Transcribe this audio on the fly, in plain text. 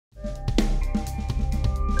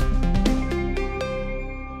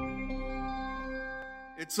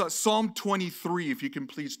it's Psalm 23, if you can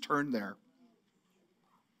please turn there.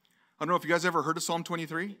 I don't know if you guys ever heard of Psalm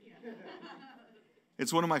 23.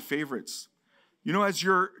 It's one of my favorites. You know, as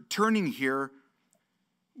you're turning here,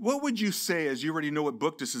 what would you say, as you already know what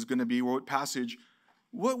book this is going to be, or what passage,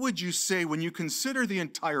 what would you say when you consider the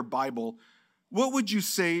entire Bible, what would you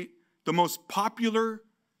say the most popular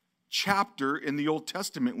chapter in the Old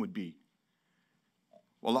Testament would be?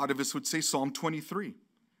 Well, a lot of us would say Psalm 23.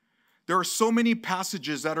 There are so many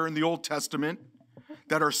passages that are in the Old Testament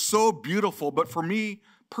that are so beautiful, but for me,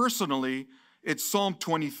 personally, it's Psalm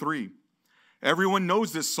 23. Everyone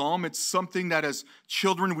knows this psalm. It's something that as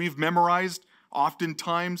children we've memorized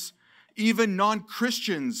oftentimes. Even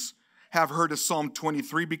non-Christians have heard of Psalm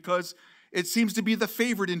 23 because it seems to be the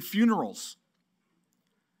favorite in funerals.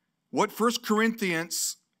 What 1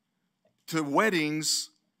 Corinthians to weddings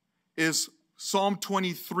is Psalm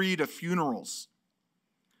 23 to funerals.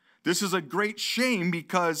 This is a great shame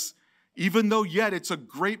because even though yet it's a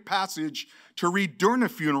great passage to read during a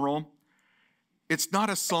funeral, it's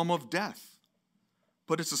not a psalm of death,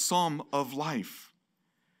 but it's a psalm of life.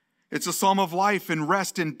 It's a psalm of life and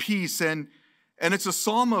rest and peace, and it's a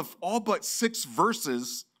psalm of all but 6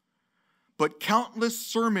 verses, but countless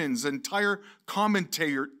sermons, entire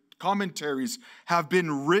commentaries have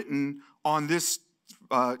been written on this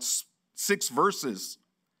 6 verses.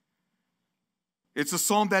 It's a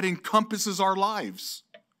psalm that encompasses our lives.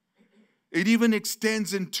 It even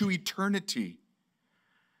extends into eternity.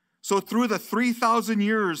 So through the 3,000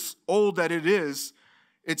 years old that it is,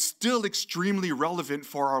 it's still extremely relevant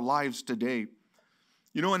for our lives today.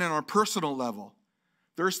 You know, and on a personal level,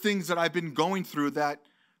 there's things that I've been going through that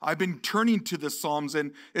I've been turning to the Psalms,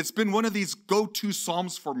 and it's been one of these go-to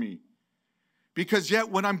Psalms for me. Because yet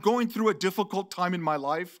when I'm going through a difficult time in my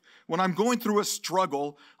life, when I'm going through a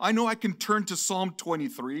struggle, I know I can turn to Psalm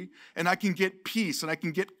 23 and I can get peace and I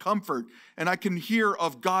can get comfort and I can hear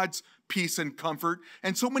of God's peace and comfort.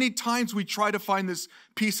 And so many times we try to find this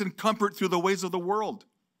peace and comfort through the ways of the world.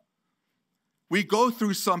 We go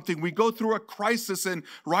through something, we go through a crisis, and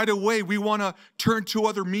right away we want to turn to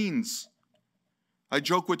other means. I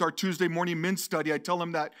joke with our Tuesday morning men's study. I tell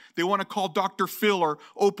them that they want to call Dr. Phil or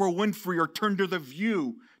Oprah Winfrey or turn to The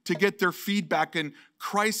View to get their feedback in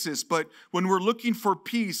crisis. But when we're looking for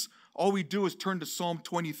peace, all we do is turn to Psalm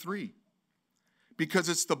 23 because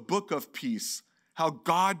it's the book of peace, how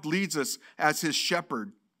God leads us as his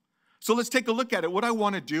shepherd. So let's take a look at it. What I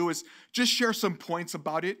want to do is just share some points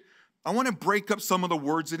about it. I want to break up some of the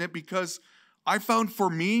words in it because I found for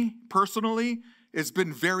me personally, it's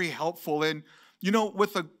been very helpful. And you know,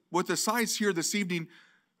 with the size here this evening,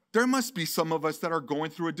 there must be some of us that are going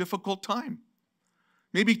through a difficult time.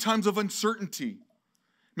 Maybe times of uncertainty.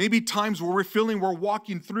 Maybe times where we're feeling we're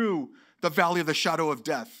walking through the valley of the shadow of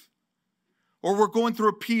death. Or we're going through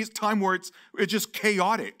a time where it's just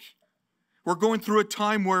chaotic. We're going through a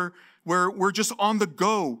time where we're just on the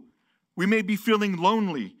go. We may be feeling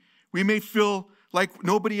lonely. We may feel like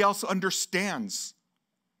nobody else understands.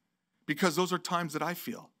 Because those are times that I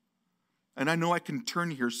feel. And I know I can turn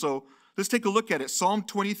here. So let's take a look at it. Psalm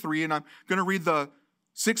 23, and I'm going to read the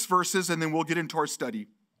 6 verses, and then we'll get into our study.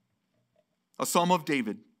 A psalm of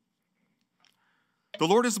David. The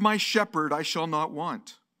Lord is my shepherd, I shall not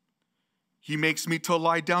want. He makes me to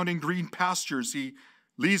lie down in green pastures. He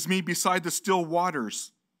leads me beside the still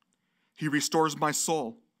waters. He restores my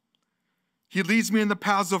soul. He leads me in the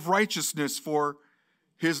paths of righteousness for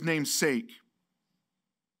his name's sake.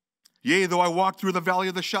 Yea, though I walk through the valley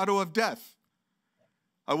of the shadow of death,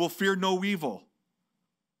 I will fear no evil,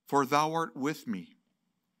 for thou art with me.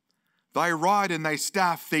 Thy rod and thy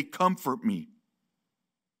staff, they comfort me.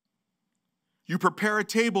 You prepare a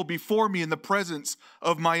table before me in the presence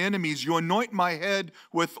of my enemies. You anoint my head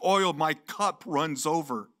with oil, my cup runs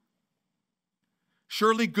over.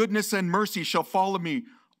 Surely goodness and mercy shall follow me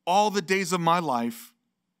all the days of my life,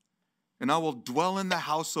 and I will dwell in the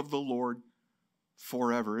house of the Lord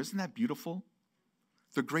forever. Isn't that beautiful?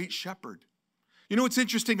 The great shepherd. You know what's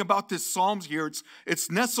interesting about this Psalms here?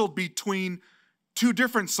 It's nestled between 2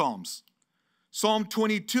 different Psalms. Psalm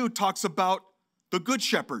 22 talks about the good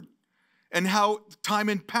shepherd and how time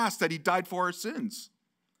in past that he died for our sins.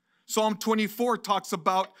 Psalm 24 talks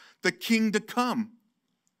about the king to come.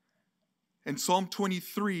 And Psalm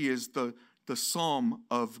 23 is the psalm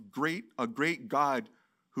of a great God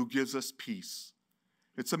who gives us peace.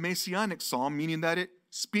 It's a messianic psalm, meaning that it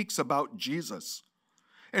speaks about Jesus.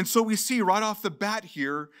 And so we see right off the bat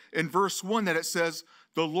here in verse 1 that it says,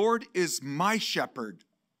 the Lord is my shepherd.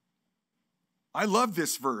 I love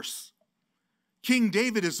this verse. King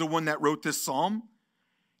David is the one that wrote this psalm.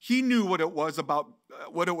 He knew what it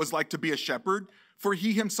was like to be a shepherd for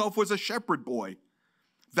he himself was a shepherd boy.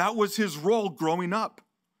 That was his role growing up.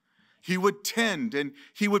 He would tend and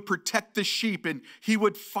he would protect the sheep and he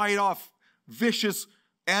would fight off vicious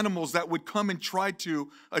animals that would come and try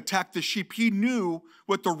to attack the sheep. He knew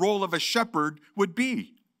what the role of a shepherd would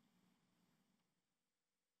be.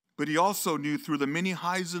 But he also knew through the many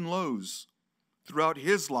highs and lows throughout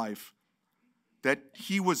his life that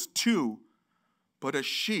he was too but a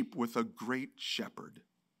sheep with a great shepherd.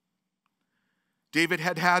 David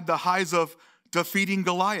had had the highs of defeating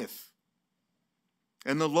Goliath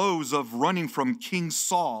and the lows of running from King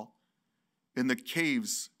Saul in the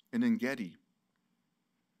caves in En-Gedi.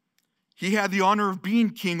 He had the honor of being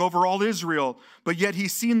king over all Israel, but yet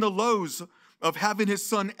he's seen the lows of having his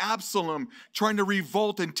son Absalom trying to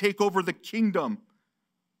revolt and take over the kingdom.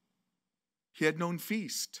 He had known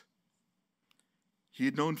feast. He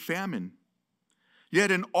had known famine.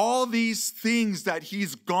 Yet in all these things that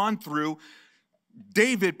he's gone through,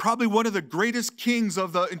 David, probably one of the greatest kings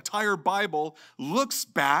of the entire Bible, looks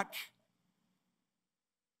back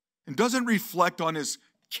and doesn't reflect on his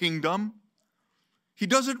kingdom. He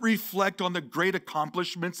doesn't reflect on the great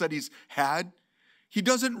accomplishments that he's had. He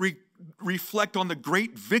doesn't reflect on the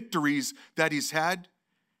great victories that he's had.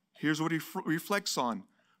 Here's what he reflects on.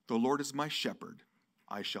 The Lord is my shepherd,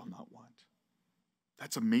 I shall not want.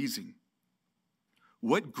 That's amazing.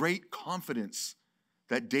 What great confidence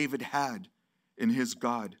that David had in his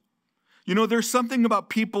God. You know, there's something about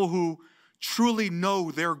people who truly know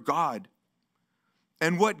their God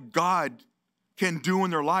and what God can do in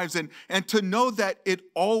their lives, and to know that it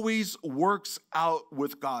always works out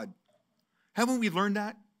with God. Haven't we learned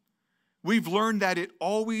that? We've learned that it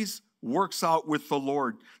always works out with the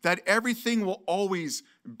Lord, that everything will always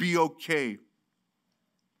be okay.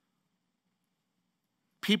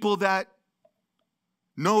 People that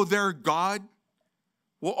know their God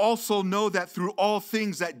will also know that through all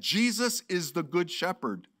things that Jesus is the good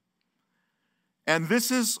shepherd. And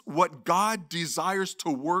this is what God desires to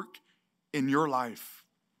work in your life.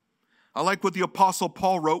 I like what the Apostle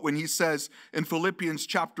Paul wrote when he says in Philippians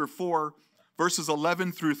chapter 4, verses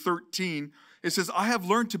 11 through 13, it says, I have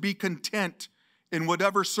learned to be content in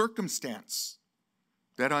whatever circumstance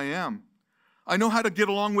that I am. I know how to get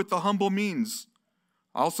along with the humble means.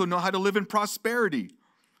 I also know how to live in prosperity.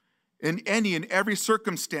 In any and every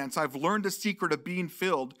circumstance, I've learned the secret of being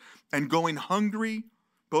filled and going hungry,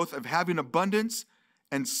 both of having abundance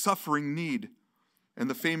and suffering need. And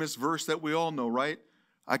the famous verse that we all know, right?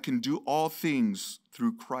 I can do all things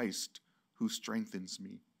through Christ who strengthens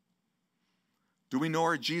me. Do we know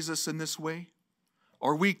our Jesus in this way?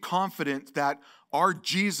 Are we confident that our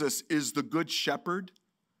Jesus is the good shepherd?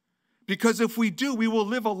 Because if we do, we will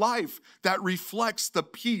live a life that reflects the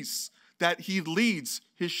peace that he leads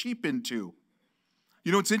his sheep into.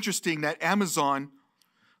 You know, it's interesting that Amazon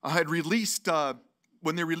had released,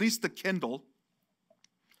 when they released the Kindle,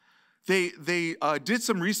 they did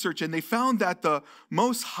some research and they found that the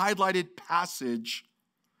most highlighted passage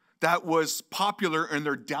that was popular in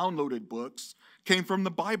their downloaded books came from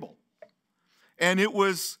the Bible. And it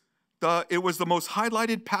was the most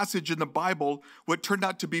highlighted passage in the Bible, what turned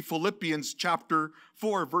out to be Philippians chapter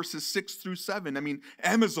 4, verses 6 through 7. I mean,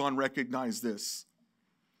 Amazon recognized this.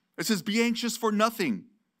 It says, be anxious for nothing,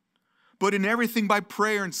 but in everything by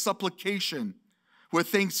prayer and supplication, with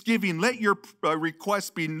thanksgiving, let your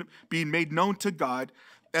requests be made known to God,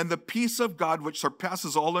 and the peace of God, which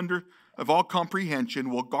surpasses all comprehension,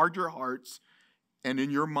 will guard your hearts and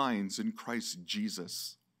in your minds in Christ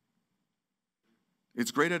Jesus.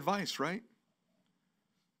 It's great advice, right?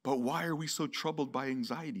 But why are we so troubled by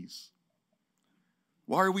anxieties?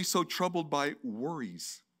 Why are we so troubled by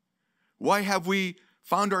worries? Why have we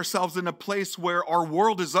found ourselves in a place where our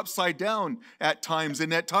world is upside down at times,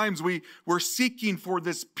 and at times we're seeking for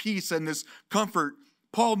this peace and this comfort?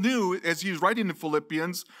 Paul knew, as he was writing in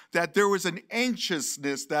Philippians, that there was an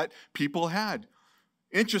anxiousness that people had.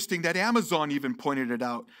 Interesting that Amazon even pointed it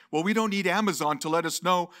out. Well, we don't need Amazon to let us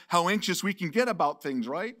know how anxious we can get about things,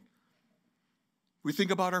 right? We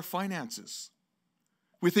think about our finances.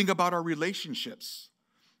 We think about our relationships.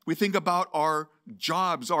 We think about our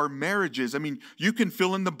jobs, our marriages. I mean, you can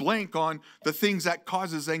fill in the blank on the things that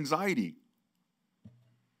causes anxiety.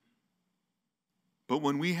 But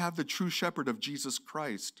when we have the true shepherd of Jesus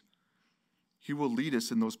Christ, he will lead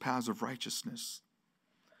us in those paths of righteousness.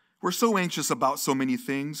 We're so anxious about so many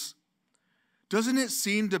things. Doesn't it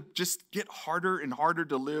seem to just get harder and harder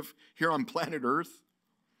to live here on planet Earth?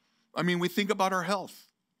 I mean, we think about our health.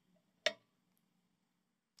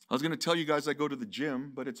 I was going to tell you guys I go to the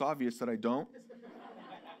gym, but it's obvious that I don't.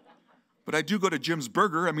 But I do go to Jim's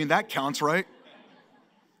Burger. I mean, that counts, right?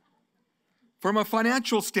 from a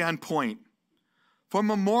financial standpoint, from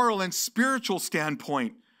a moral and spiritual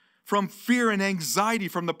standpoint, from fear and anxiety,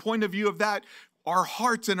 from the point of view of that, our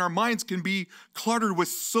hearts and our minds can be cluttered with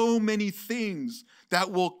so many things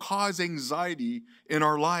that will cause anxiety in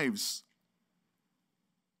our lives.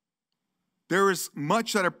 There is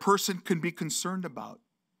much that a person can be concerned about.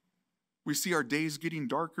 We see our days getting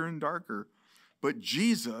darker and darker, but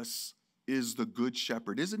Jesus is the good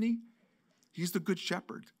shepherd, isn't he? He's the good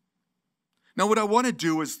shepherd. Now, what I want to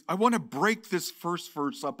do is I want to break this first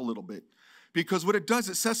verse up a little bit, because what it does,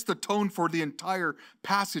 it sets the tone for the entire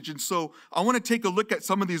passage. And so I want to take a look at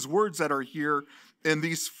some of these words that are here in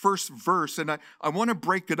these first verse, and I want to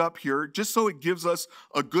break it up here just so it gives us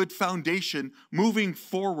a good foundation moving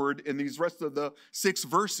forward in these rest of the 6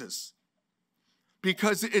 verses.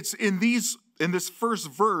 Because it's in this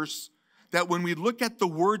first verse that when we look at the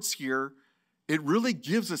words here, it really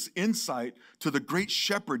gives us insight to the great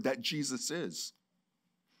shepherd that Jesus is.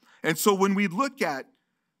 And so when we look at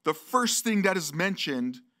the first thing that is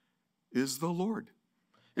mentioned is the Lord.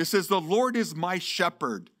 It says, the Lord is my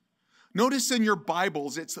shepherd. Notice in your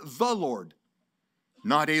Bibles, it's the Lord,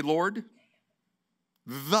 not a Lord,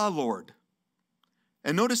 the Lord.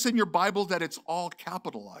 And notice in your Bible that it's all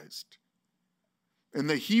capitalized. In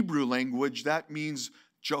the Hebrew language, that means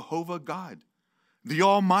Jehovah God, the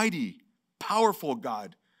Almighty, powerful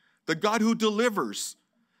God, the God who delivers,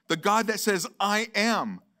 the God that says, I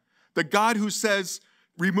am, the God who says,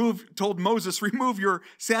 told Moses, remove your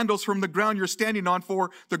sandals from the ground you're standing on,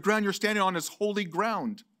 for the ground you're standing on is holy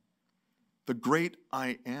ground. The great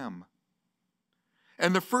I am.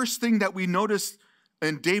 And the first thing that we notice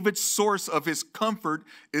in David's source of his comfort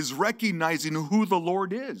is recognizing who the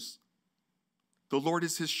Lord is. The Lord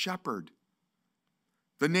is his shepherd.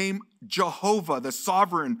 The name Jehovah, the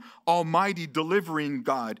sovereign, almighty, delivering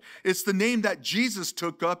God. It's the name that Jesus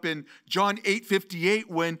took up in John 8:58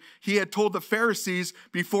 when he had told the Pharisees,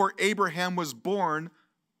 before Abraham was born,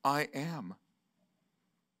 I am.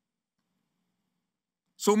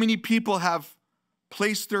 So many people have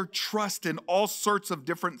placed their trust in all sorts of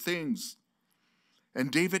different things.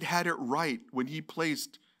 And David had it right when he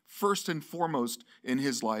placed first and foremost in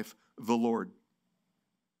his life the Lord.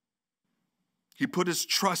 He put his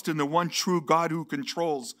trust in the one true God who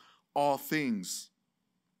controls all things.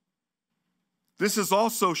 This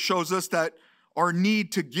also shows us that our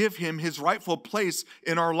need to give him his rightful place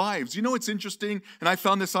in our lives. You know what's interesting, and I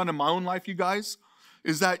found this out in my own life, you guys,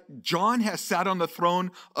 is that John has sat on the throne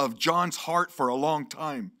of John's heart for a long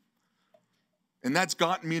time. And that's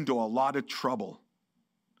gotten me into a lot of trouble.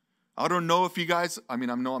 I don't know if you guys, I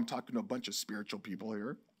know I'm talking to a bunch of spiritual people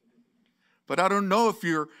here. But I don't know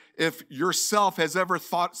if yourself has ever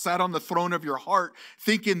sat on the throne of your heart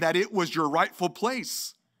thinking that it was your rightful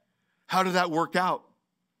place. How did that work out?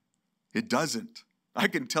 It doesn't. I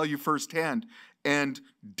can tell you firsthand. And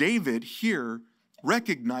David here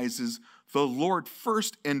recognizes the Lord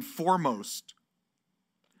first and foremost.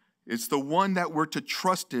 It's the one that we're to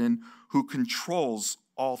trust in who controls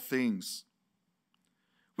all things.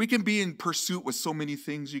 We can be in pursuit with so many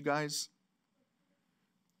things, you guys.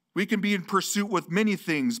 We can be in pursuit with many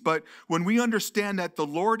things, but when we understand that the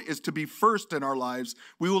Lord is to be first in our lives,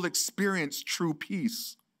 we will experience true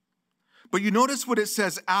peace. But you notice what it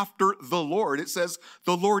says after the Lord. It says,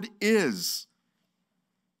 the Lord is.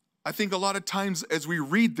 I think a lot of times as we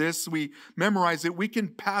read this, we memorize it, we can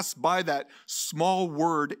pass by that small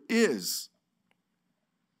word is.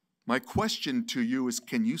 My question to you is,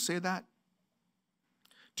 can you say that?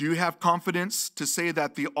 Do you have confidence to say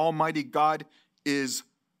that the Almighty God is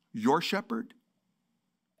your shepherd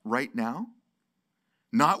right now?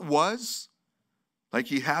 Not was, like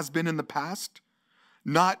he has been in the past.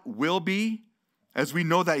 Not will be, as we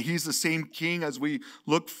know that he's the same king as we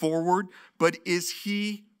look forward. But is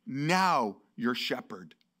he now your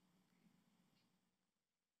shepherd?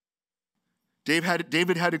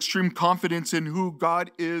 David had extreme confidence in who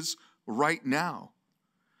God is right now.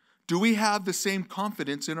 Do we have the same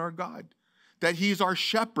confidence in our God? That he's our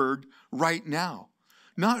shepherd right now?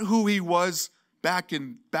 Not who he was back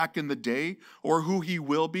in the day or who he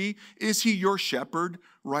will be. Is he your shepherd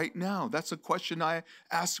right now? That's a question I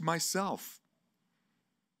ask myself.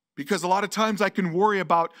 Because a lot of times I can worry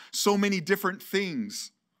about so many different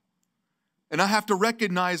things. And I have to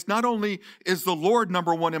recognize not only is the Lord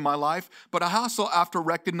number one in my life, but I also have to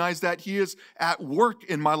recognize that he is at work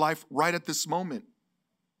in my life right at this moment.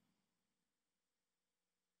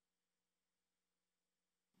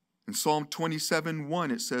 In Psalm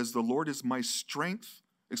 27:1, it says, the Lord is my strength,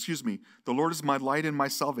 the Lord is my light and my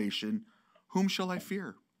salvation. Whom shall I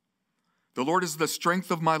fear? The Lord is the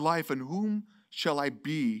strength of my life, and whom shall I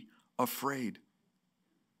be afraid.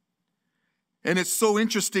 And it's so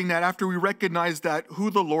interesting that after we recognize that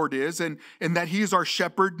who the Lord is and that he is our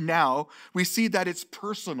shepherd now, we see that it's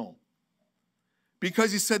personal.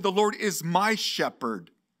 Because he said, the Lord is my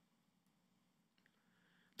shepherd.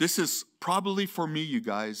 This is probably for me, you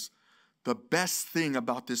guys, the best thing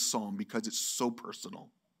about this psalm because it's so personal.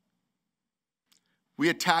 We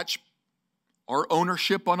attach our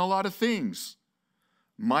ownership on a lot of things.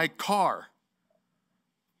 My car,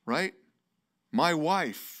 right? My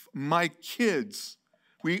wife, my kids.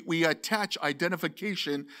 We attach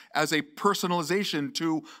identification as a personalization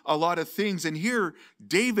to a lot of things. And here,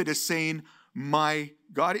 David is saying, my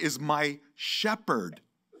God is my shepherd.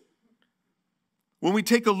 When we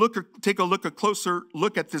take a closer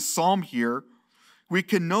look at this psalm here, we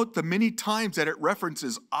can note the many times that it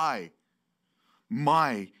references I,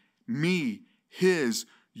 my, me, his,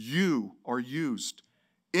 you are used,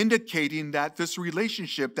 indicating that this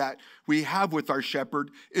relationship that we have with our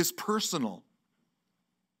shepherd is personal.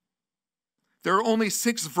 There are only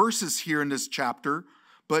 6 verses here in this chapter,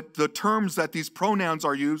 but the terms that these pronouns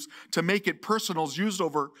are used to make it personal is used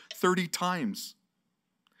over 30 times.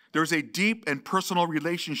 There's a deep and personal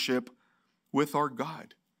relationship with our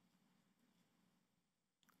God.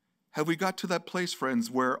 Have we got to that place, friends,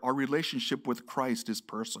 where our relationship with Christ is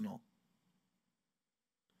personal?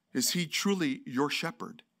 Is he truly your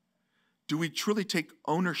shepherd? Do we truly take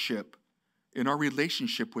ownership in our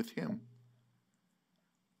relationship with him?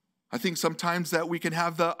 I think sometimes that we can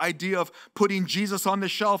have the idea of putting Jesus on the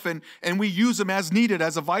shelf and we use him as needed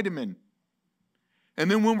as a vitamin. And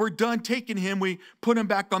then when we're done taking him, we put him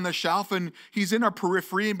back on the shelf and he's in our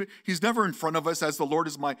periphery. He's never in front of us as the Lord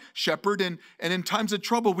is my shepherd. And in times of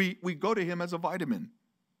trouble, we go to him as a vitamin.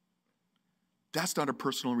 That's not a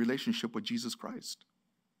personal relationship with Jesus Christ.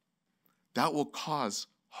 That will cause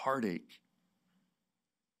heartache.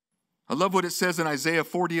 I love what it says in Isaiah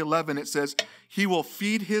 40:11. It says, he will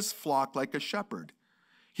feed his flock like a shepherd.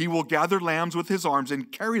 He will gather lambs with his arms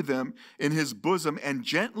and carry them in his bosom and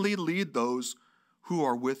gently lead those who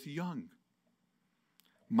are with young.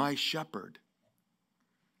 My shepherd.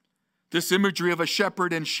 This imagery of a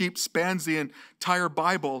shepherd and sheep spans the entire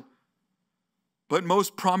Bible, but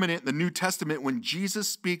most prominent in the New Testament when Jesus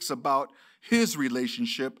speaks about his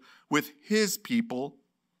relationship with his people,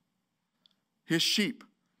 his sheep.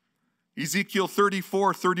 Ezekiel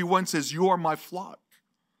 34:31 says, you are my flock,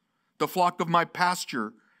 the flock of my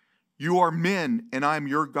pasture. You are men, and I am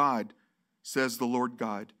your God, says the Lord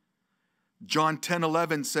God. John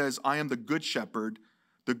 10:11 says, I am the good shepherd.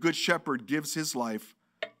 The good shepherd gives his life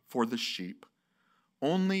for the sheep.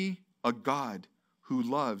 Only a God who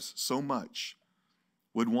loves so much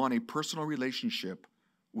would want a personal relationship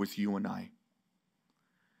with you and I.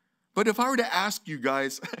 But if I were to ask you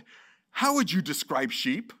guys, how would you describe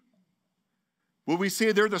sheep? Will we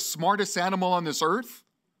say they're the smartest animal on this earth?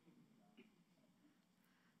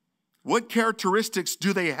 What characteristics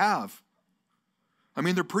do they have? I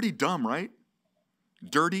mean, they're pretty dumb, right?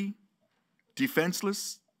 Dirty,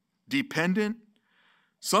 defenseless, dependent.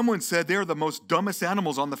 Someone said they're the most dumbest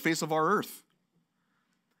animals on the face of our earth.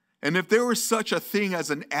 And if there was such a thing as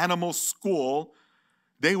an animal school,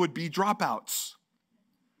 they would be dropouts.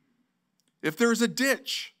 If there's a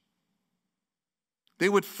ditch, they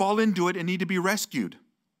would fall into it and need to be rescued.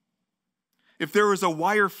 If there was a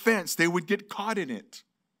wire fence, they would get caught in it.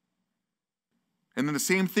 And then the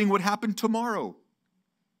same thing would happen tomorrow.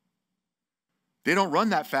 They don't run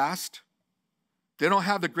that fast. They don't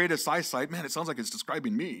have the greatest eyesight. Man, it sounds like it's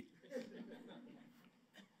describing me.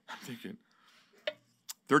 I'm thinking,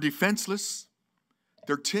 they're defenseless,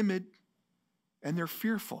 they're timid, and they're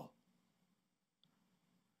fearful.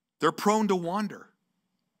 They're prone to wander.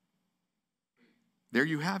 There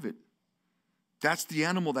you have it. That's the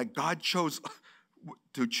animal that God chose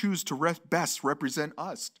to best represent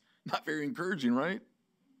us. Not very encouraging, right?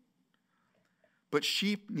 But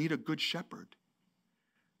sheep need a good shepherd.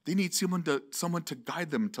 They need someone to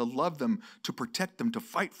guide them, to love them, to protect them, to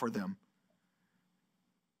fight for them.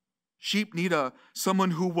 Sheep need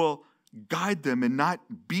someone who will guide them and not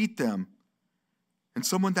beat them, and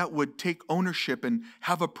someone that would take ownership and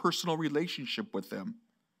have a personal relationship with them.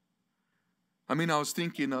 I mean, I was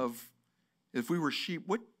thinking of, if we were sheep,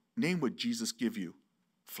 what name would Jesus give you?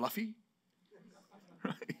 Fluffy?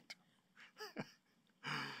 Right?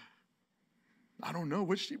 I don't know.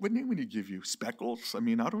 What name would he give you? Speckles? I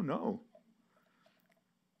mean, I don't know.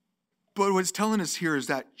 But what it's telling us here is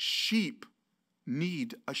that sheep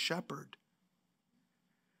need a shepherd.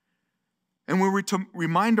 And when we to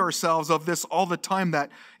remind ourselves of this all the time,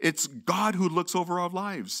 that it's God who looks over our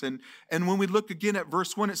lives. And when we look again at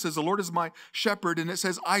verse 1, it says, the Lord is my shepherd, and it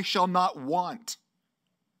says, I shall not want.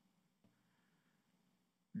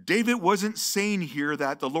 David wasn't saying here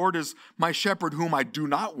that the Lord is my shepherd whom I do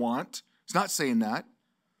not want. He's not saying that.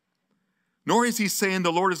 Nor is he saying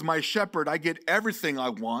the Lord is my shepherd, I get everything I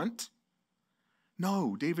want.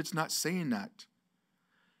 No, David's not saying that.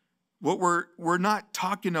 What we're not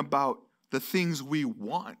talking about the things we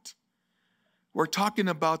want. We're talking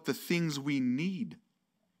about the things we need,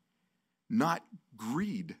 not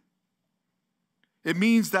greed. It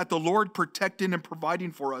means that the Lord protecting and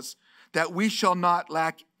providing for us, that we shall not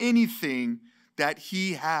lack anything that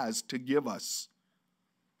he has to give us.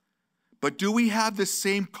 But do we have the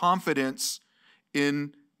same confidence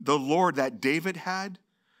in the Lord that David had?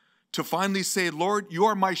 To finally say, Lord, you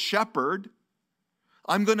are my shepherd.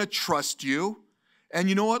 I'm going to trust you. And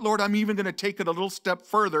you know what, Lord, I'm even going to take it a little step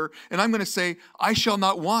further, and I'm going to say, I shall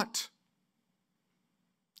not want.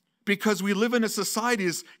 Because we live in a society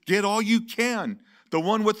is get all you can. The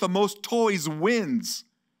one with the most toys wins.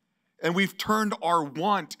 And we've turned our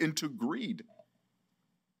want into greed.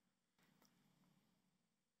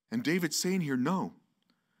 And David's saying here, no.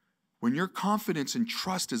 When your confidence and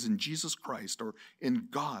trust is in Jesus Christ or in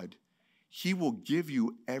God, he will give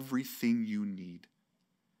you everything you need.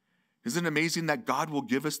 Isn't it amazing that God will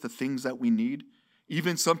give us the things that we need?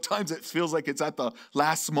 Even sometimes it feels like it's at the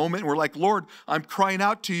last moment. And we're like, Lord, I'm crying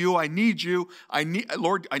out to you. I need you.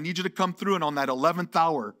 Lord, I need you to come through. And on that 11th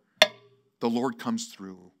hour, the Lord comes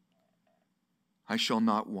through. I shall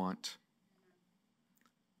not want.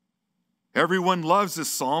 Everyone loves this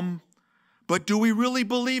psalm, but do we really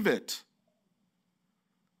believe it?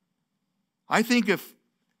 I think if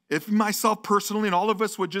myself personally and all of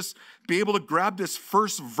us would just be able to grab this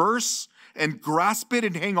first verse and grasp it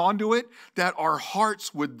and hang on to it, that our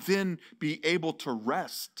hearts would then be able to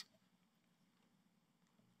rest.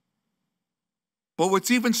 But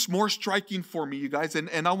what's even more striking for me, you guys,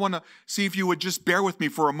 and I want to see if you would just bear with me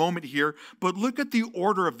for a moment here, but look at the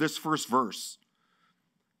order of this first verse.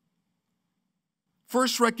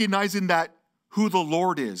 First, recognizing that who the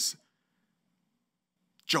Lord is.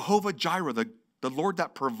 Jehovah Jireh, the Lord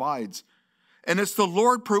that provides. And it's the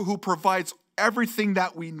Lord who provides everything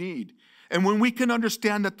that we need. And when we can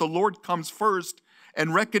understand that the Lord comes first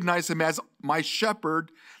and recognize him as my shepherd,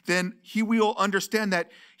 then we will understand that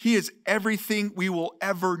he is everything we will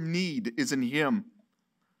ever need is in him.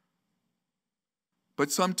 But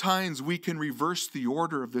sometimes we can reverse the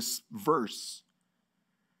order of this verse.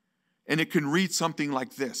 And it can read something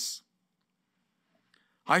like this.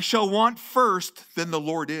 I shall want first, then the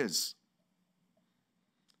Lord is.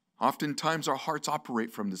 Oftentimes our hearts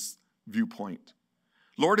operate from this viewpoint.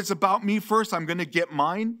 Lord, it's about me first. I'm going to get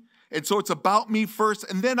mine. And so it's about me first,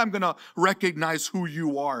 and then I'm going to recognize who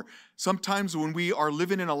you are. Sometimes when we are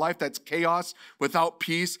living in a life that's chaos, without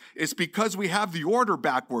peace, it's because we have the order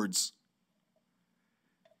backwards.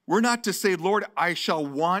 We're not to say, Lord, I shall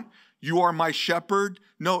want, you are my shepherd.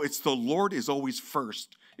 No, it's the Lord is always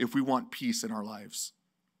first if we want peace in our lives.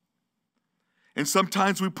 And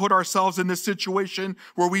sometimes we put ourselves in this situation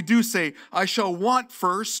where we do say, I shall want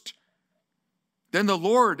first. Then the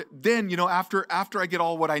Lord, after I get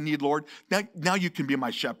all what I need, Lord, now you can be my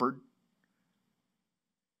shepherd.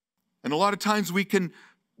 And a lot of times we can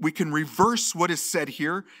reverse what is said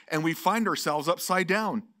here, and we find ourselves upside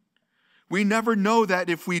down. We never know that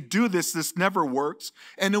if we do this, this never works,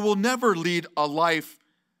 and it will never lead a life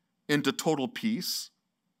into total peace.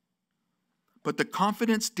 But the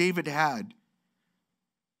confidence David had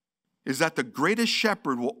is that the greatest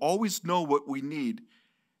shepherd will always know what we need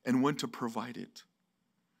and when to provide it.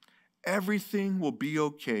 Everything will be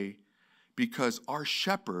okay because our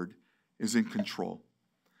shepherd is in control.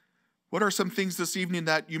 What are some things this evening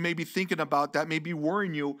that you may be thinking about that may be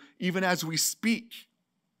worrying you even as we speak?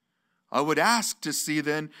 I would ask to see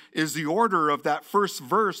then, is the order of that first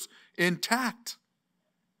verse intact?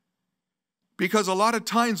 Because a lot of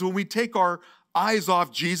times when we take our eyes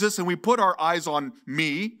off Jesus and we put our eyes on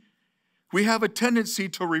me, we have a tendency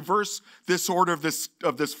to reverse this order of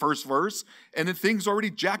this first verse, and then things already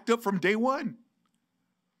jacked up from day one.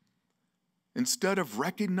 Instead of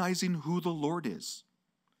recognizing who the Lord is,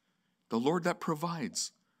 the Lord that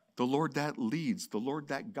provides, the Lord that leads, the Lord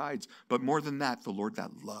that guides, but more than that, the Lord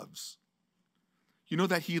that loves. You know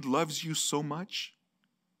that he loves you so much?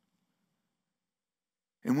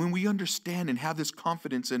 And when we understand and have this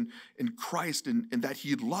confidence in Christ and that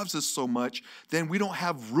he loves us so much, then we don't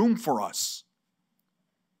have room for us.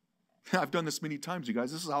 I've done this many times, you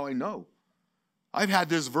guys. This is how I know. I've had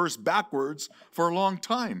this verse backwards for a long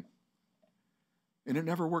time. And it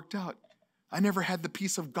never worked out. I never had the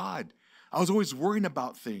peace of God. I was always worrying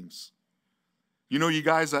about things. You know, you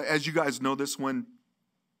guys, as you guys know this, when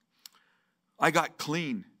I got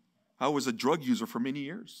clean, I was a drug user for many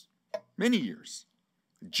years. Many years.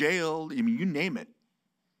 Jail, I mean, you name it.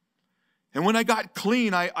 And when I got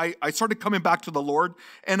clean, I started coming back to the Lord,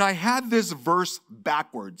 and I had this verse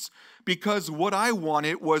backwards because what I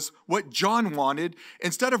wanted was what John wanted.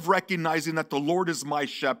 Instead of recognizing that the Lord is my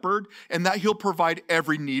shepherd and that he'll provide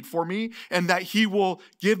every need for me and that he will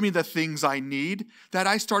give me the things I need, that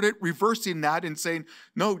I started reversing that and saying,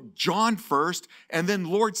 no, John first and then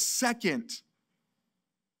Lord second.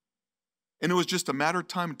 And it was just a matter of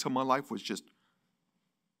time until my life was just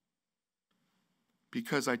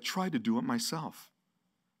because I tried to do it myself.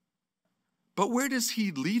 But where does he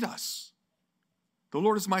lead us? The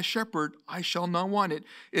Lord is my shepherd, I shall not want it.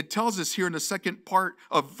 It tells us here in the second part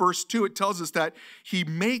of verse 2, it tells us that he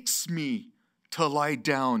makes me to lie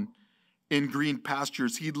down in green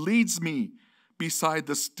pastures. He leads me beside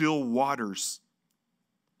the still waters.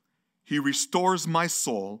 He restores my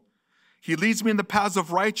soul. He leads me in the paths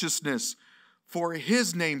of righteousness for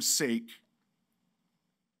his name's sake.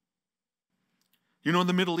 You know, in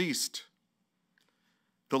the Middle East,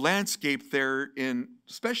 the landscape there,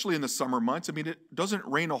 especially in the summer months, I mean, it doesn't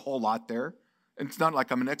rain a whole lot there. And it's not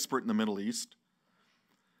like I'm an expert in the Middle East.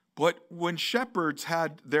 But when shepherds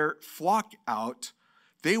had their flock out,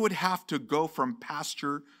 they would have to go from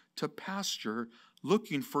pasture to pasture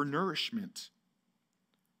looking for nourishment.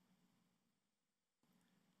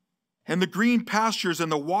 And the green pastures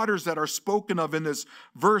and the waters that are spoken of in this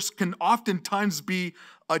verse can oftentimes be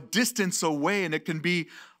a distance away, and it can be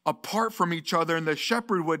apart from each other, and the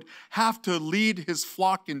shepherd would have to lead his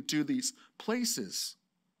flock into these places.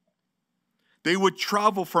 They would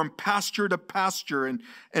travel from pasture to pasture,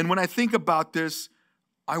 and when I think about this,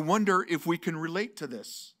 I wonder if we can relate to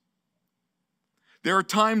this. There are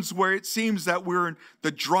times where it seems that we're in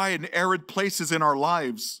the dry and arid places in our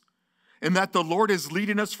lives, and that the Lord is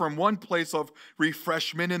leading us from one place of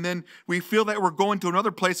refreshment, and then we feel that we're going to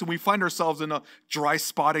another place and we find ourselves in a dry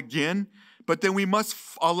spot again. But then we must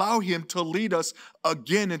allow him to lead us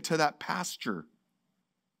again into that pasture.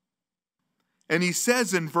 And he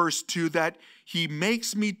says in verse 2 that he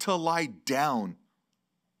makes me to lie down.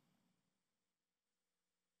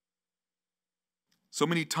 So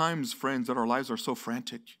many times, friends, that our lives are so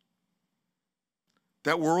frantic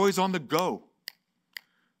that we're always on the go.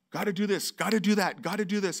 Got to do this, got to do that, got to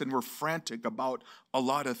do this. And we're frantic about a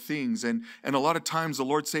lot of things. And a lot of times the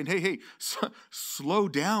Lord's saying, hey, slow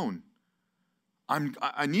down.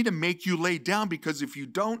 I need to make you lay down, because if you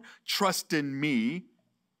don't trust in me,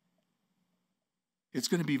 it's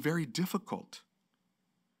going to be very difficult.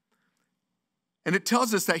 And it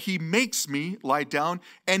tells us that he makes me lie down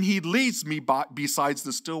and he leads me besides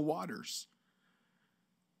the still waters.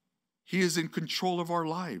 He is in control of our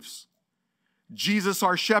lives. Jesus,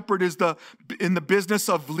 our shepherd, is in the business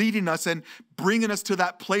of leading us and bringing us to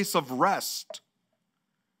that place of rest.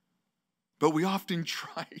 But we often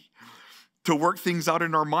try to work things out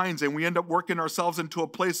in our minds, and we end up working ourselves into a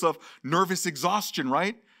place of nervous exhaustion,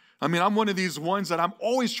 right? I mean, I'm one of these ones that I'm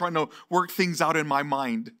always trying to work things out in my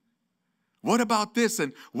mind. What about this?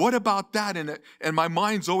 And what about that? And my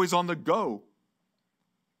mind's always on the go.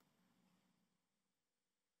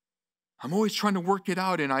 I'm always trying to work it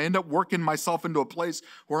out, and I end up working myself into a place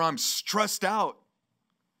where I'm stressed out.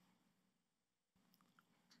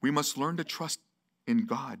 We must learn to trust in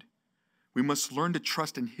God. We must learn to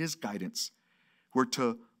trust in his guidance. We're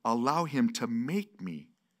to allow him to make me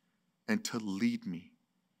and to lead me.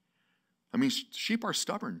 I mean, sheep are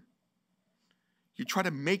stubborn. You try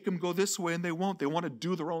to make them go this way and they won't. They want to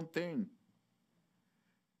do their own thing.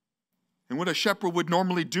 And what a shepherd would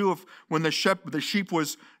normally do when the sheep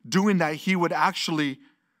was doing that, he would actually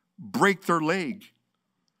break their leg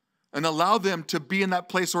and allow them to be in that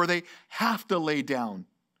place where they have to lay down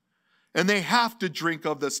and they have to drink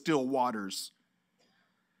of the still waters.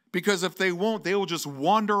 Because if they won't, they will just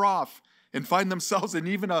wander off and find themselves in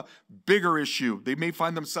even a bigger issue. They may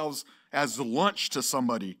find themselves as lunch to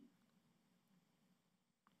somebody.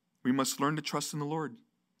 We must learn to trust in the Lord.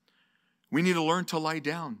 We need to learn to lie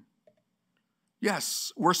down.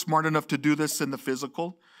 Yes, we're smart enough to do this in the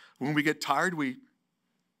physical. When we get tired, we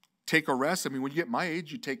take a rest. I mean, when you get my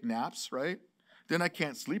age, you take naps, right? Then I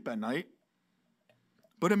can't sleep at night.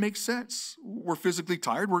 But it makes sense. We're physically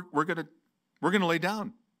tired. We're gonna lay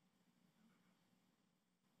down.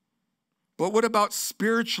 But what about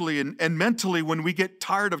spiritually and mentally when we get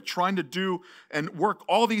tired of trying to do and work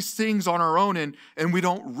all these things on our own and we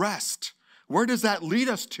don't rest? Where does that lead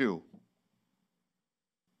us to?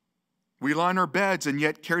 We lie in our beds and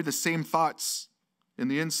yet carry the same thoughts in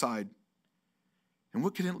the inside. And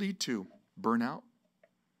what can it lead to? Burnout,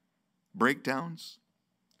 breakdowns,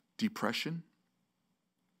 depression.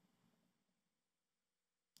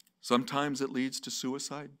 Sometimes it leads to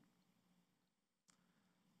suicide.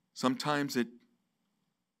 Sometimes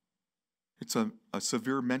it's a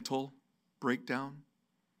severe mental breakdown,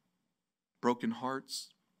 broken hearts.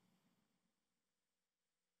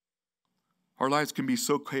 Our lives can be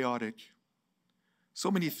so chaotic.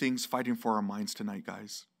 So many things fighting for our minds tonight,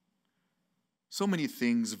 guys. So many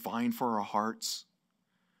things vying for our hearts.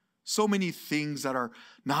 So many things that are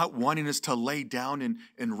not wanting us to lay down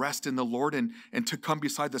and rest in the Lord and to come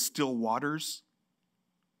beside the still waters.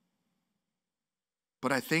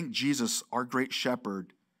 But I thank Jesus, our great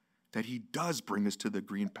shepherd, that he does bring us to the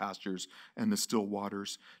green pastures and the still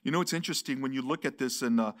waters. You know, it's interesting when you look at this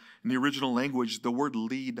in the original language, the word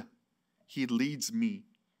lead, he leads me,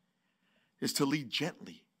 is to lead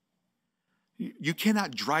gently. You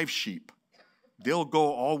cannot drive sheep. They'll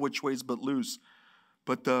go all which ways but loose.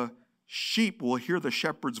 But the sheep will hear the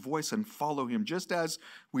shepherd's voice and follow him, just as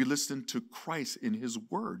we listen to Christ in his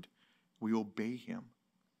word. We obey him.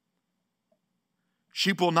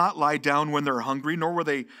 Sheep will not lie down when they're hungry, nor will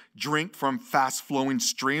they drink from fast-flowing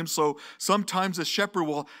streams. So sometimes a shepherd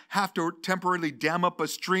will have to temporarily dam up a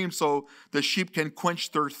stream so the sheep can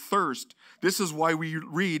quench their thirst. This is why we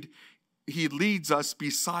read, he leads us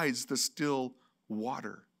besides the still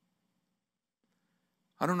water.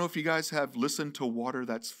 I don't know if you guys have listened to water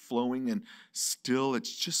that's flowing and still.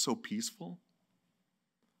 It's just so peaceful.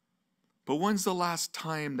 But when's the last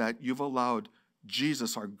time that you've allowed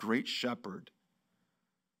Jesus, our great shepherd,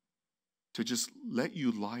 to just let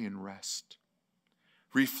you lie and rest?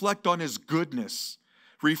 Reflect on his goodness,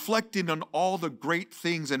 reflecting on all the great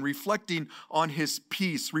things and reflecting on his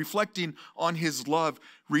peace, reflecting on his love,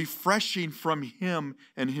 refreshing from him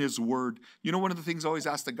and his word. You know, one of the things I always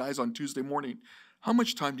ask the guys on Tuesday morning, how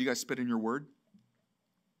much time do you guys spend in your word?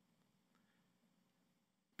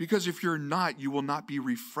 Because if you're not, you will not be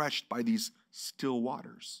refreshed by these still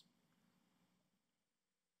waters.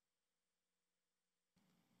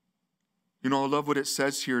 You know, I love what it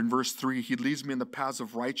says here in verse 3. He leads me in the paths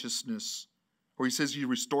of righteousness. Or he says he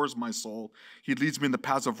restores my soul. He leads me in the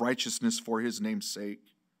paths of righteousness for his name's sake.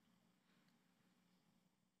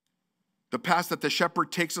 The paths that the shepherd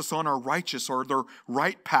takes us on are righteous, or they're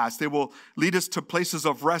right paths. They will lead us to places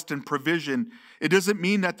of rest and provision. It doesn't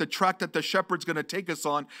mean that the track that the shepherd's going to take us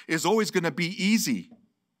on is always going to be easy.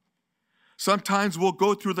 Sometimes we'll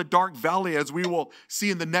go through the dark valley, as we will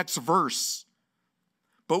see in the next verse.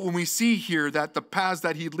 But when we see here that the paths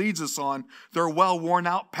that he leads us on, they're well worn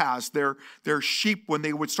out paths. They're sheep, when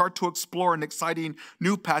they would start to explore an exciting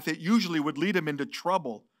new path, it usually would lead them into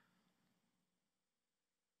trouble.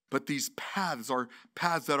 But these paths are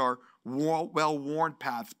paths that are well-worn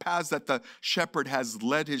paths, paths that the shepherd has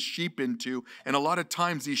led his sheep into. And a lot of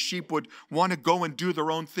times these sheep would want to go and do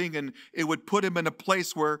their own thing, and it would put them in a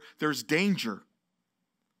place where there's danger.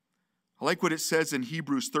 I like what it says in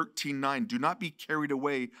Hebrews 13:9. Do not be carried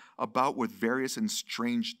away about with various and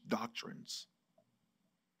strange doctrines.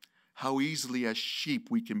 How easily as sheep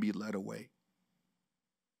we can be led away.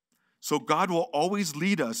 So God will always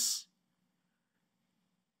lead us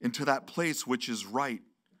into that place which is right,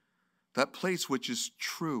 that place which is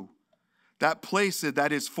true, that place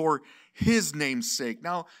that is for his name's sake.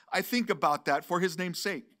 Now, I think about that, for his name's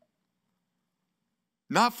sake.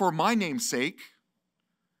 Not for my name's sake.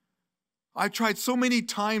 I've tried so many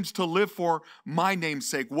times to live for my name's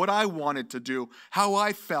sake, what I wanted to do, how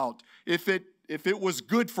I felt. If it was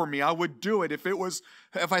good for me, I would do it.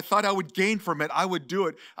 If I thought I would gain from it, I would do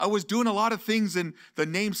it. I was doing a lot of things in the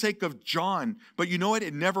namesake of John, but you know what?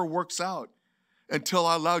 It never works out until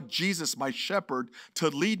I allowed Jesus, my shepherd, to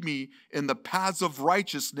lead me in the paths of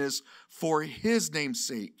righteousness for his name's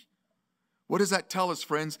sake. What does that tell us,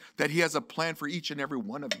 friends? That he has a plan for each and every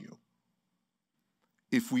one of you.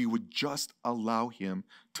 If we would just allow him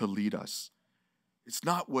to lead us. It's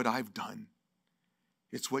not what I've done.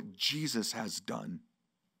 It's what Jesus has done.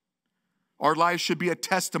 Our lives should be a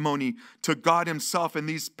testimony to God himself, and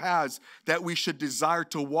these paths that we should desire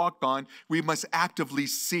to walk on, we must actively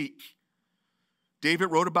seek. David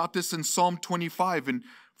wrote about this in Psalm 25 in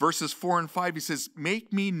verses 4 and 5. He says,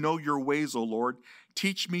 make me know your ways, O Lord.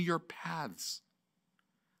 Teach me your paths.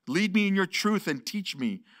 Lead me in your truth and teach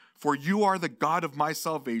me, for you are the God of my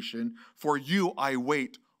salvation. For you I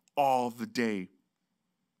wait all the day.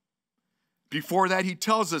 Before that, he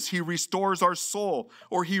tells us he restores our soul,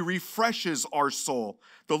 or he refreshes our soul.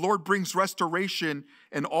 The Lord brings restoration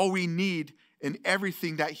and all we need, in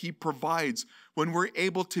everything that he provides, when we're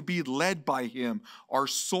able to be led by him, our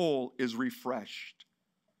soul is refreshed.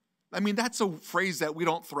 I mean, that's a phrase that we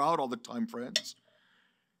don't throw out all the time, friends.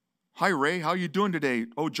 Hi, Ray, how you doing today?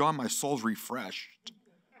 Oh, John, my soul's refreshed.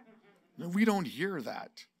 No, we don't hear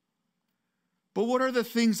that. But what are the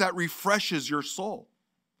things that refreshes your soul?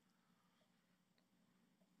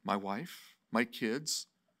 My wife, my kids,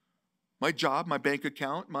 my job, my bank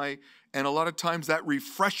account, and a lot of times that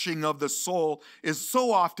refreshing of the soul is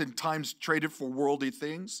so oftentimes traded for worldly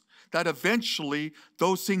things that eventually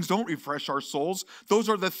those things don't refresh our souls. Those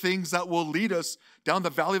are the things that will lead us down the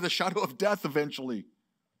valley of the shadow of death eventually.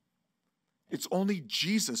 It's only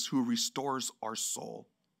Jesus who restores our soul.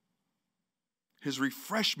 His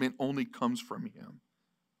refreshment only comes from him.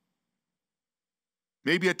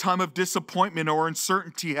 Maybe a time of disappointment or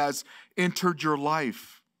uncertainty has entered your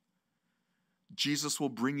life. Jesus will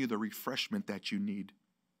bring you the refreshment that you need.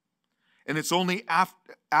 And it's only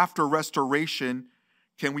after restoration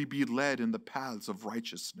can we be led in the paths of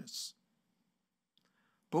righteousness.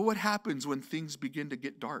 But what happens when things begin to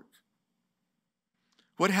get dark?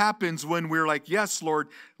 What happens when we're like, yes, Lord,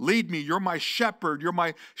 lead me. You're my shepherd. You're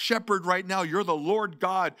my shepherd right now. You're the Lord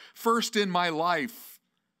God first in my life.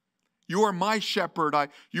 You are my shepherd.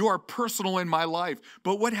 You are personal in my life.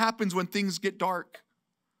 But what happens when things get dark?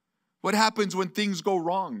 What happens when things go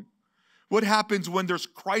wrong? What happens when there's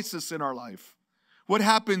crisis in our life? What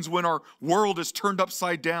happens when our world is turned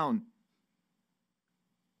upside down?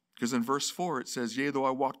 Because in verse 4 it says, yea, though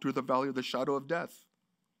I walk through the valley of the shadow of death.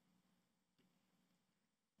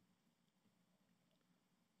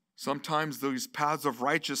 Sometimes those paths of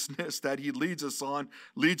righteousness that he leads us on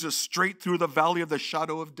leads us straight through the valley of the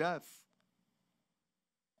shadow of death.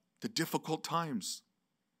 The difficult times.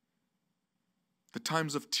 The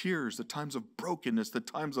times of tears, the times of brokenness, the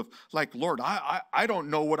times of like, Lord, I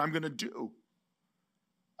don't know what I'm going to do.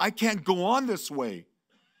 I can't go on this way.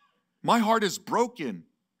 My heart is broken.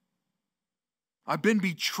 I've been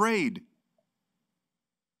betrayed.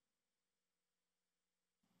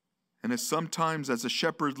 And sometimes as a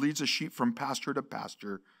shepherd leads a sheep from pasture to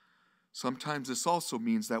pasture, sometimes this also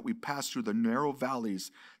means that we pass through the narrow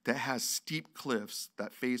valleys that has steep cliffs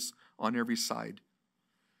that face on every side.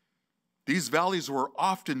 These valleys were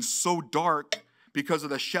often so dark because of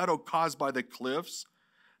the shadow caused by the cliffs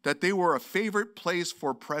that they were a favorite place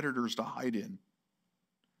for predators to hide in.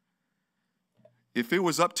 If it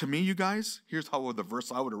was up to me, you guys, here's how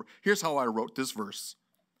I wrote this verse.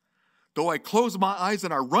 Though I close my eyes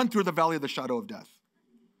and I run through the valley of the shadow of death.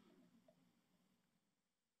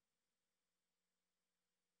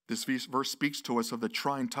 This verse speaks to us of the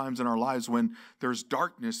trying times in our lives when there's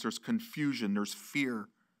darkness, there's confusion, there's fear.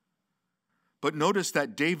 But notice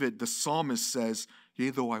that David, the psalmist, says, yea,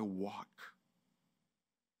 though I walk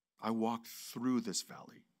through this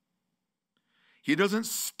valley. He doesn't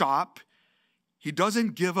stop. He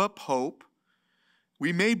doesn't give up hope.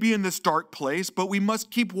 We may be in this dark place, but we must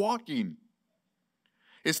keep walking.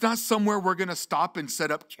 It's not somewhere we're going to stop and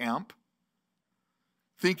set up camp,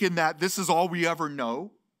 thinking that this is all we ever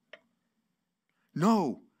know.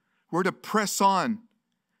 No, we're to press on,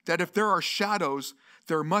 that if there are shadows,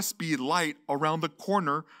 there must be light around the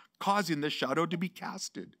corner, causing the shadow to be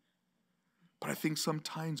casted. But I think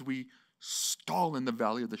sometimes we stall in the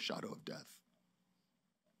valley of the shadow of death.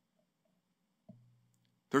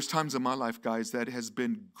 There's times in my life, guys, that has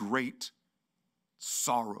been great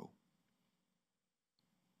sorrow,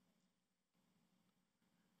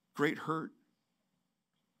 great hurt.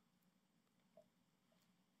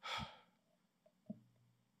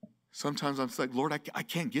 Sometimes I'm like, Lord, I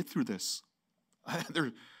can't get through this. I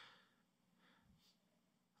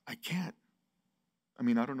can't. I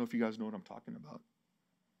mean, I don't know if you guys know what I'm talking about.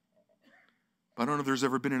 I don't know if there's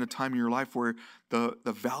ever been in a time in your life where the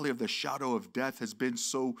valley of the shadow of death has been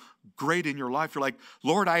so great in your life. You're like,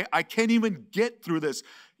 Lord, I can't even get through this.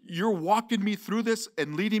 You're walking me through this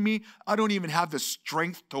and leading me. I don't even have the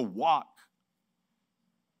strength to walk.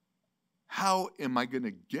 How am I going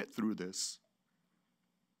to get through this?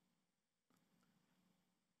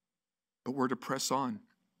 But we're to press on.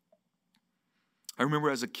 I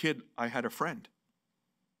remember as a kid, I had a friend.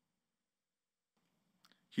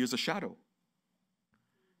 He was a shadow.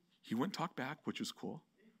 He wouldn't talk back, which was cool.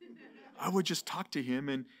 I would just talk to him,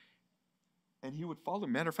 and he would follow.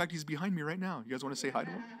 Matter of fact, he's behind me right now. You guys want to say hi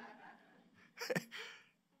to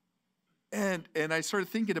him? And I started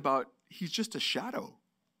thinking about, he's just a shadow.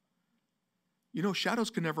 You know,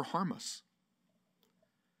 shadows can never harm us.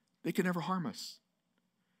 They can never harm us.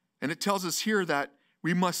 And it tells us here that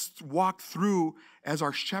We must walk through as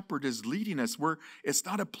our shepherd is leading us. It's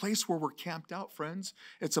not a place where we're camped out, friends.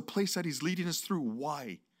 It's a place that he's leading us through.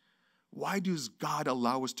 Why? Why does God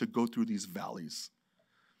allow us to go through these valleys?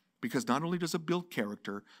 Because not only does it build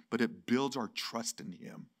character, but it builds our trust in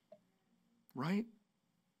him. Right?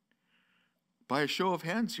 By a show of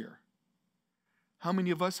hands here, how many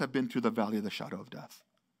of us have been through the valley of the shadow of death?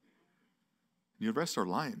 The rest are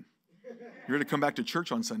lying. You're going to come back to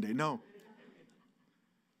church on Sunday. No.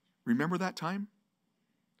 Remember that time?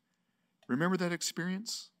 Remember that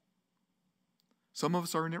experience? Some of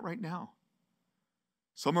us are in it right now.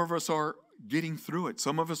 Some of us are getting through it.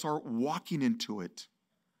 Some of us are walking into it.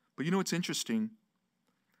 But you know what's interesting?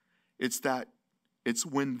 It's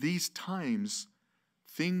when these times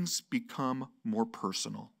things become more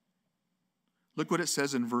personal. Look what it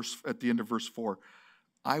says at the end of verse 4.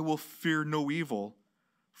 I will fear no evil,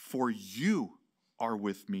 for you are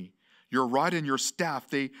with me. Your rod and your staff,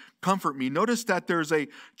 they comfort me. Notice that there's a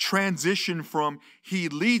transition from he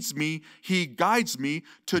leads me, he guides me,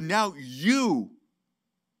 to now you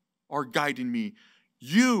are guiding me.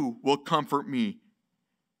 You will comfort me.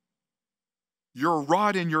 Your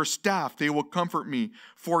rod and your staff, they will comfort me,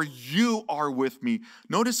 for you are with me.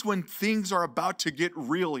 Notice when things are about to get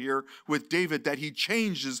real here with David, that he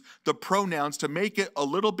changes the pronouns to make it a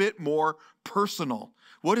little bit more personal.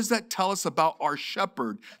 What does that tell us about our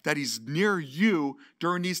shepherd? That he's near you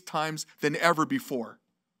during these times than ever before.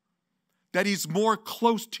 That he's more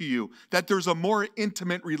close to you, that there's a more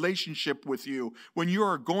intimate relationship with you. When you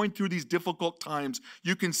are going through these difficult times,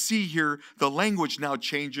 you can see here the language now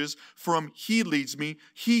changes from he leads me,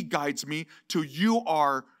 he guides me, to you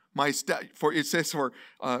are my staff. For it says, for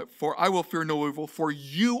I will fear no evil, for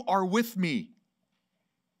you are with me.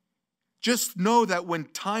 Just know that when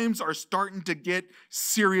times are starting to get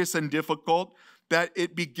serious and difficult, that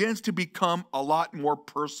it begins to become a lot more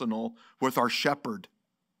personal with our shepherd.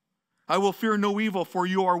 I will fear no evil, for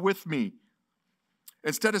you are with me.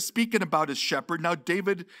 Instead of speaking about his shepherd, now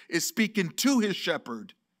David is speaking to his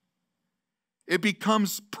shepherd. It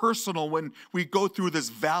becomes personal when we go through this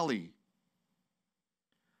valley.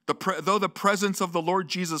 Though the presence of the Lord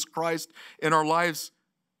Jesus Christ in our lives,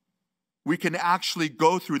 we can actually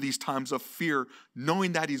go through these times of fear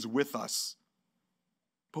knowing that he's with us.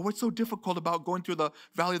 But what's so difficult about going through the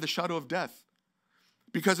valley of the shadow of death?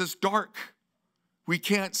 Because it's dark. We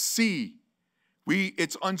can't see.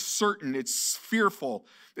 It's uncertain. It's fearful.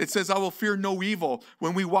 It says, I will fear no evil.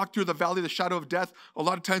 When we walk through the valley of the shadow of death, a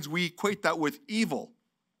lot of times we equate that with evil.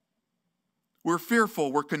 We're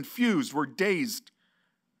fearful. We're confused. We're dazed.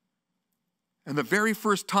 And the very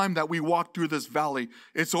first time that we walk through this valley,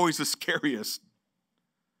 it's always the scariest.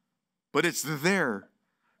 But it's there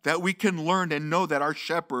that we can learn and know that our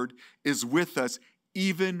shepherd is with us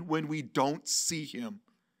even when we don't see him,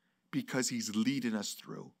 because he's leading us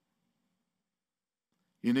through.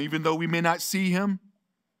 And even though we may not see him,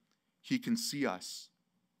 he can see us,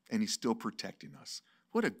 and he's still protecting us.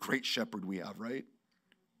 What a great shepherd we have, right?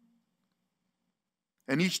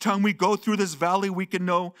 And each time we go through this valley, we can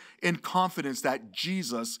know in confidence that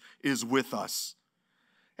Jesus is with us.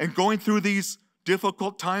 And going through these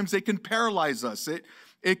difficult times, they can paralyze us.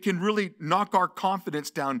 It can really knock our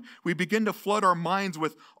confidence down. We begin to flood our minds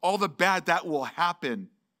with all the bad that will happen.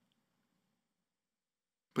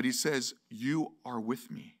 But he says, you are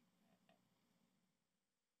with me.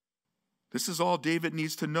 This is all David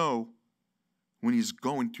needs to know when he's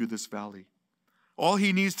going through this valley. All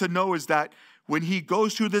he needs to know is that when he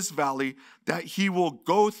goes through this valley, that he will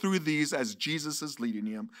go through these as Jesus is leading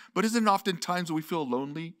him. But isn't it oftentimes we feel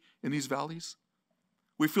lonely in these valleys?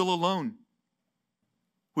 We feel alone.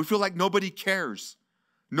 We feel like nobody cares.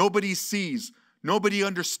 Nobody sees. Nobody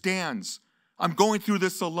understands. I'm going through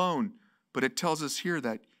this alone. But it tells us here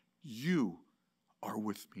that you are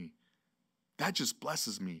with me. That just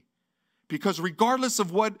blesses me. Because regardless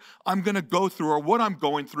of what I'm going to go through or what I'm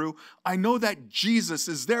going through, I know that Jesus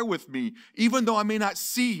is there with me. Even though I may not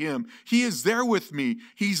see him, he is there with me.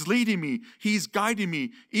 He's leading me. He's guiding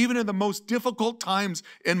me. Even in the most difficult times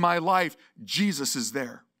in my life, Jesus is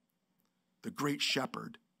there. The great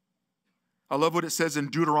shepherd. I love what it says in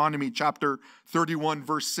Deuteronomy chapter 31,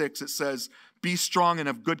 verse 6. It says, be strong and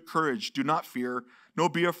of good courage. Do not fear, nor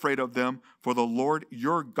be afraid of them, for the Lord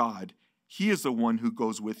your God, he is the one who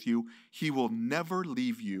goes with you. He will never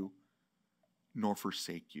leave you nor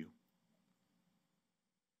forsake you.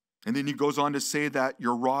 And then he goes on to say that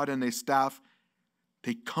your rod and a staff,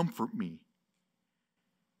 they comfort me.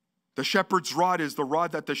 The shepherd's rod is the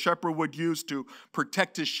rod that the shepherd would use to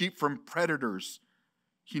protect his sheep from predators.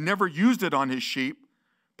 He never used it on his sheep,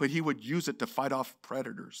 but he would use it to fight off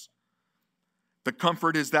predators. The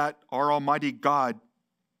comfort is that our Almighty God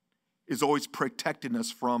is always protecting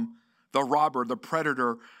us from the robber, the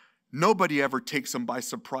predator. Nobody ever takes him by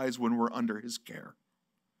surprise when we're under his care.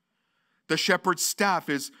 The shepherd's staff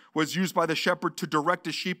was used by the shepherd to direct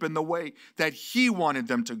the sheep in the way that he wanted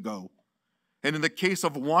them to go. And in the case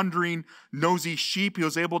of wandering, nosy sheep, he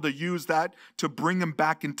was able to use that to bring them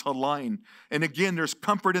back into line. And again, there's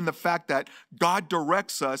comfort in the fact that God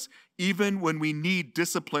directs us even when we need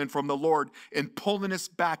discipline from the Lord in pulling us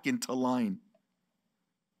back into line.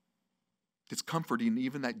 It's comforting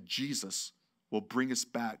even that Jesus will bring us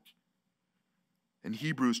back. In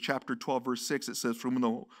Hebrews chapter 12, verse 6, it says, whom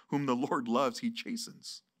the Lord loves, he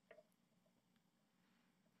chastens.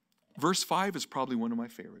 Verse 5 is probably one of my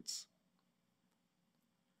favorites.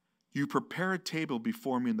 You prepare a table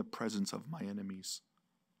before me in the presence of my enemies.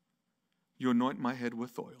 You anoint my head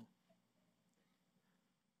with oil.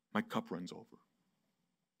 My cup runs over.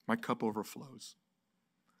 My cup overflows.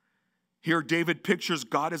 Here, David pictures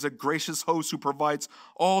God as a gracious host who provides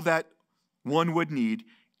all that one would need,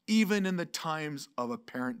 even in the times of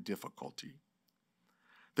apparent difficulty.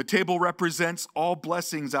 The table represents all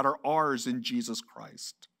blessings that are ours in Jesus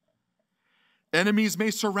Christ. Enemies may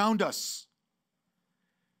surround us.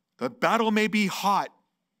 The battle may be hot.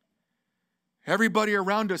 Everybody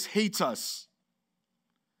around us hates us.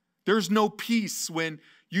 There's no peace when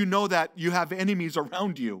you know that you have enemies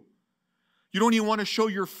around you. You don't even want to show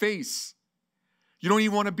your face. You don't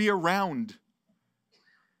even want to be around.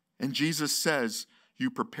 And Jesus says,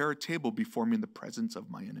 you prepare a table before me in the presence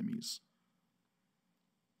of my enemies.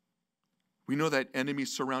 We know that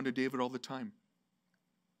enemies surrounded David all the time.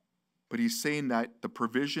 But he's saying that the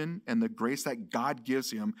provision and the grace that God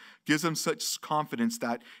gives him such confidence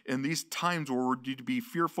that in these times where we're due to be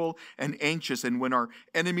fearful and anxious, and when our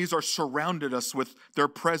enemies are surrounded us with their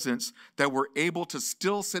presence, that we're able to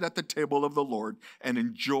still sit at the table of the Lord and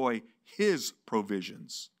enjoy his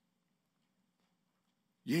provisions.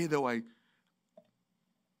 Yea, though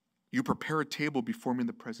you prepare a table before me in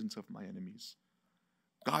the presence of my enemies.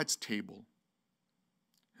 God's table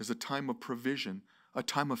is a time of provision, a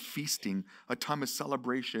time of feasting, a time of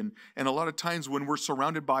celebration. And a lot of times when we're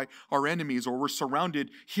surrounded by our enemies or we're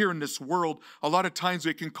surrounded here in this world, a lot of times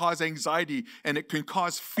it can cause anxiety and it can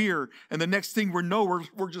cause fear. And the next thing we know,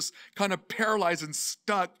 we're just kind of paralyzed and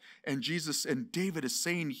stuck. And Jesus and David is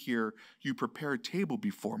saying here, you prepare a table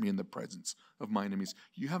before me in the presence of my enemies.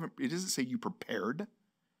 It doesn't say you prepared.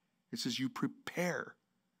 It says you prepare.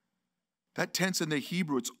 That tense in the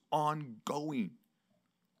Hebrew, it's ongoing.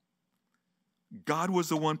 God was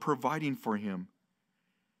the one providing for him.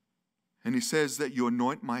 And he says that you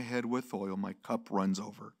anoint my head with oil, my cup runs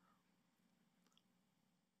over.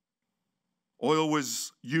 Oil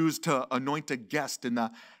was used to anoint a guest in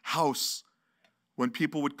the house. When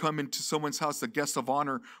people would come into someone's house, the guest of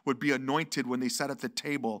honor would be anointed when they sat at the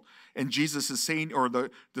table. And Jesus is saying, or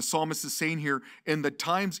the psalmist is saying here, in the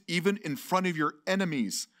times even in front of your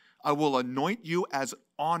enemies, I will anoint you as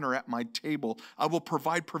honor at my table. I will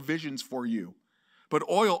provide provisions for you. But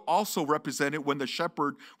oil also represented when the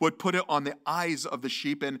shepherd would put it on the eyes of the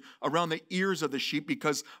sheep and around the ears of the sheep,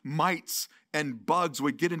 because mites and bugs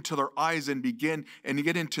would get into their eyes and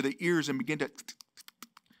get into the ears and begin to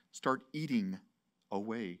start eating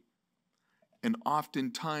away. And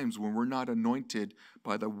oftentimes when we're not anointed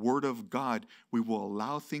by the word of God, we will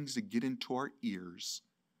allow things to get into our ears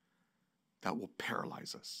that will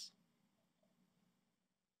paralyze us.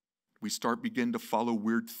 We begin to follow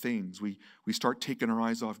weird things. We start taking our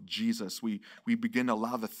eyes off Jesus. We begin to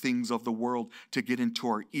allow the things of the world to get into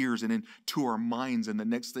our ears and into our minds. And the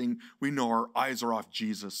next thing we know, our eyes are off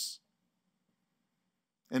Jesus.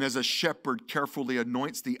 And as a shepherd carefully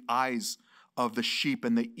anoints the eyes of the sheep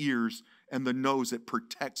and the ears and the nose, it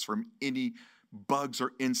protects from any bugs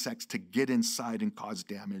or insects to get inside and cause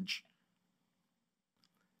damage.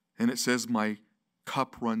 And it says, my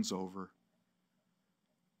cup runs over.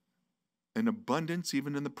 An abundance,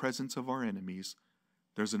 even in the presence of our enemies,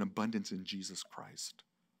 there's an abundance in Jesus Christ.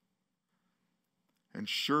 And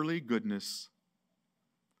surely goodness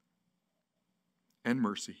and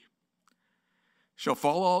mercy shall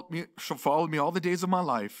follow me all the days of my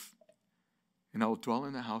life, and I will dwell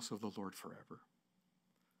in the house of the Lord forever.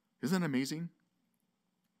 Isn't that amazing?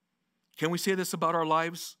 Can we say this about our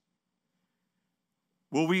lives?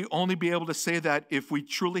 Will we only be able to say that if we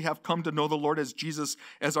truly have come to know the Lord as Jesus,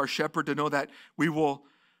 as our shepherd, to know that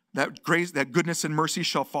that grace, that goodness and mercy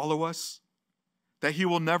shall follow us? That he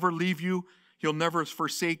will never leave you, he'll never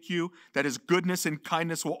forsake you, that his goodness and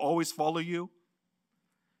kindness will always follow you?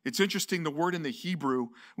 It's interesting, the word in the Hebrew,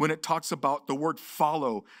 when it talks about the word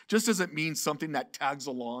follow, just doesn't mean something that tags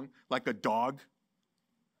along like a dog.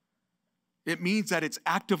 It means that it's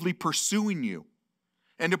actively pursuing you.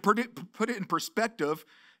 And to put it in perspective,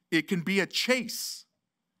 it can be a chase.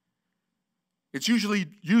 It's usually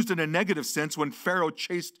used in a negative sense when Pharaoh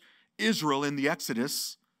chased Israel in the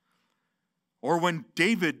Exodus, or when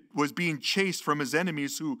David was being chased from his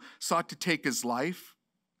enemies who sought to take his life.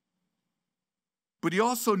 But he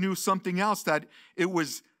also knew something else, that it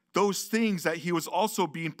was those things that he was also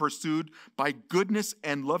being pursued by goodness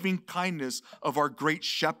and loving kindness of our great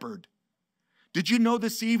shepherd. Did you know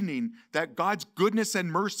this evening that God's goodness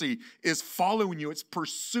and mercy is following you? It's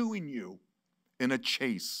pursuing you in a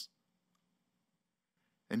chase.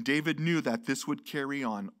 And David knew that this would carry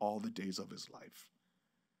on all the days of his life.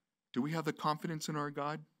 Do we have the confidence in our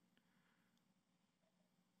God?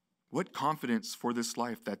 What confidence for this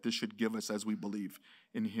life that this should give us as we believe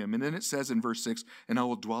in him? And then it says in verse 6, and I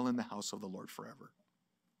will dwell in the house of the Lord forever.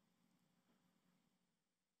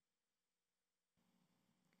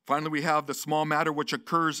 Finally, we have the small matter which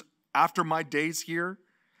occurs after my days here,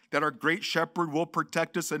 that our great shepherd will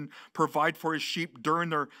protect us and provide for his sheep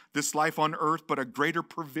during this life on earth, but a greater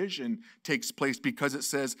provision takes place because it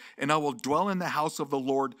says, and I will dwell in the house of the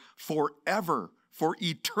Lord forever, for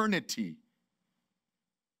eternity.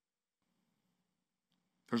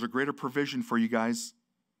 There's a greater provision for you guys.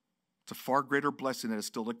 It's a far greater blessing that is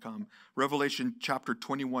still to come. Revelation chapter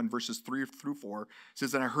 21, verses 3 through 4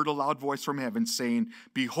 says, and I heard a loud voice from heaven saying,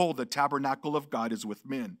 behold, the tabernacle of God is with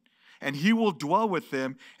men, and he will dwell with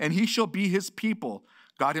them, and he shall be his people.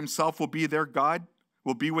 God himself will be their God,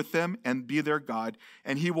 will be with them and be their God,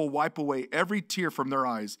 and he will wipe away every tear from their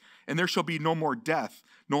eyes. And there shall be no more death,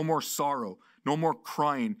 no more sorrow, no more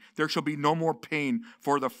crying. There shall be no more pain,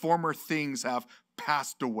 for the former things have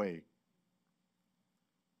passed away.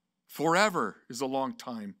 Forever is a long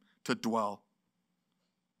time to dwell.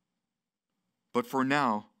 But for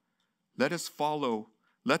now, let us follow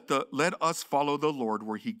the Lord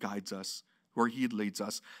where he guides us, where he leads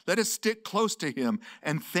us. Let us stick close to him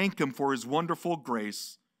and thank him for his wonderful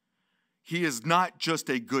grace. He is not just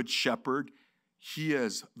a good shepherd. He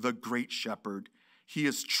is the great shepherd. He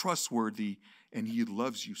is trustworthy, and he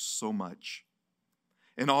loves you so much.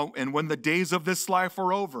 And when the days of this life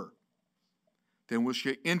are over, then we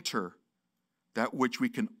shall enter that which we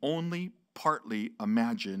can only partly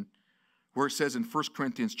imagine, where it says in 1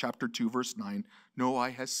 Corinthians chapter 2, verse 9, no eye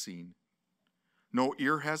has seen, no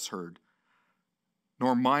ear has heard,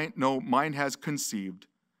 no mind has conceived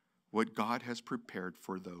what God has prepared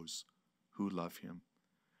for those who love him.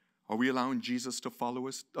 Are we allowing Jesus to follow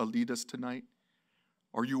us, lead us tonight?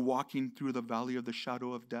 Are you walking through the valley of the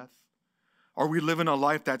shadow of death? Are we living a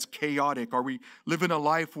life that's chaotic? Are we living a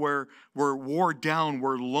life where we're wore down,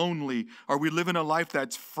 we're lonely? Are we living a life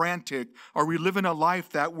that's frantic? Are we living a life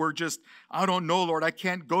that we're just, I don't know, Lord, I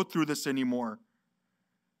can't go through this anymore?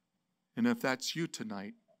 And if that's you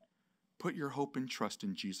tonight, put your hope and trust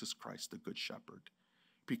in Jesus Christ, the Good Shepherd,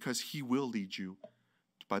 because he will lead you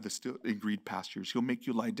by the still in green pastures. He'll make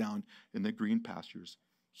you lie down in the green pastures.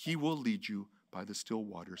 He will lead you by the still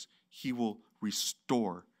waters. He will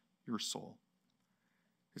restore your soul.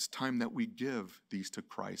 It's time that we give these to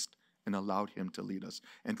Christ and allow him to lead us.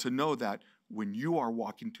 And to know that when you are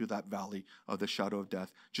walking through that valley of the shadow of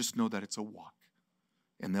death, just know that it's a walk.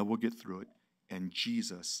 And then we'll get through it. And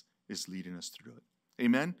Jesus is leading us through it.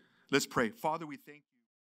 Amen? Let's pray. Father, we thank you.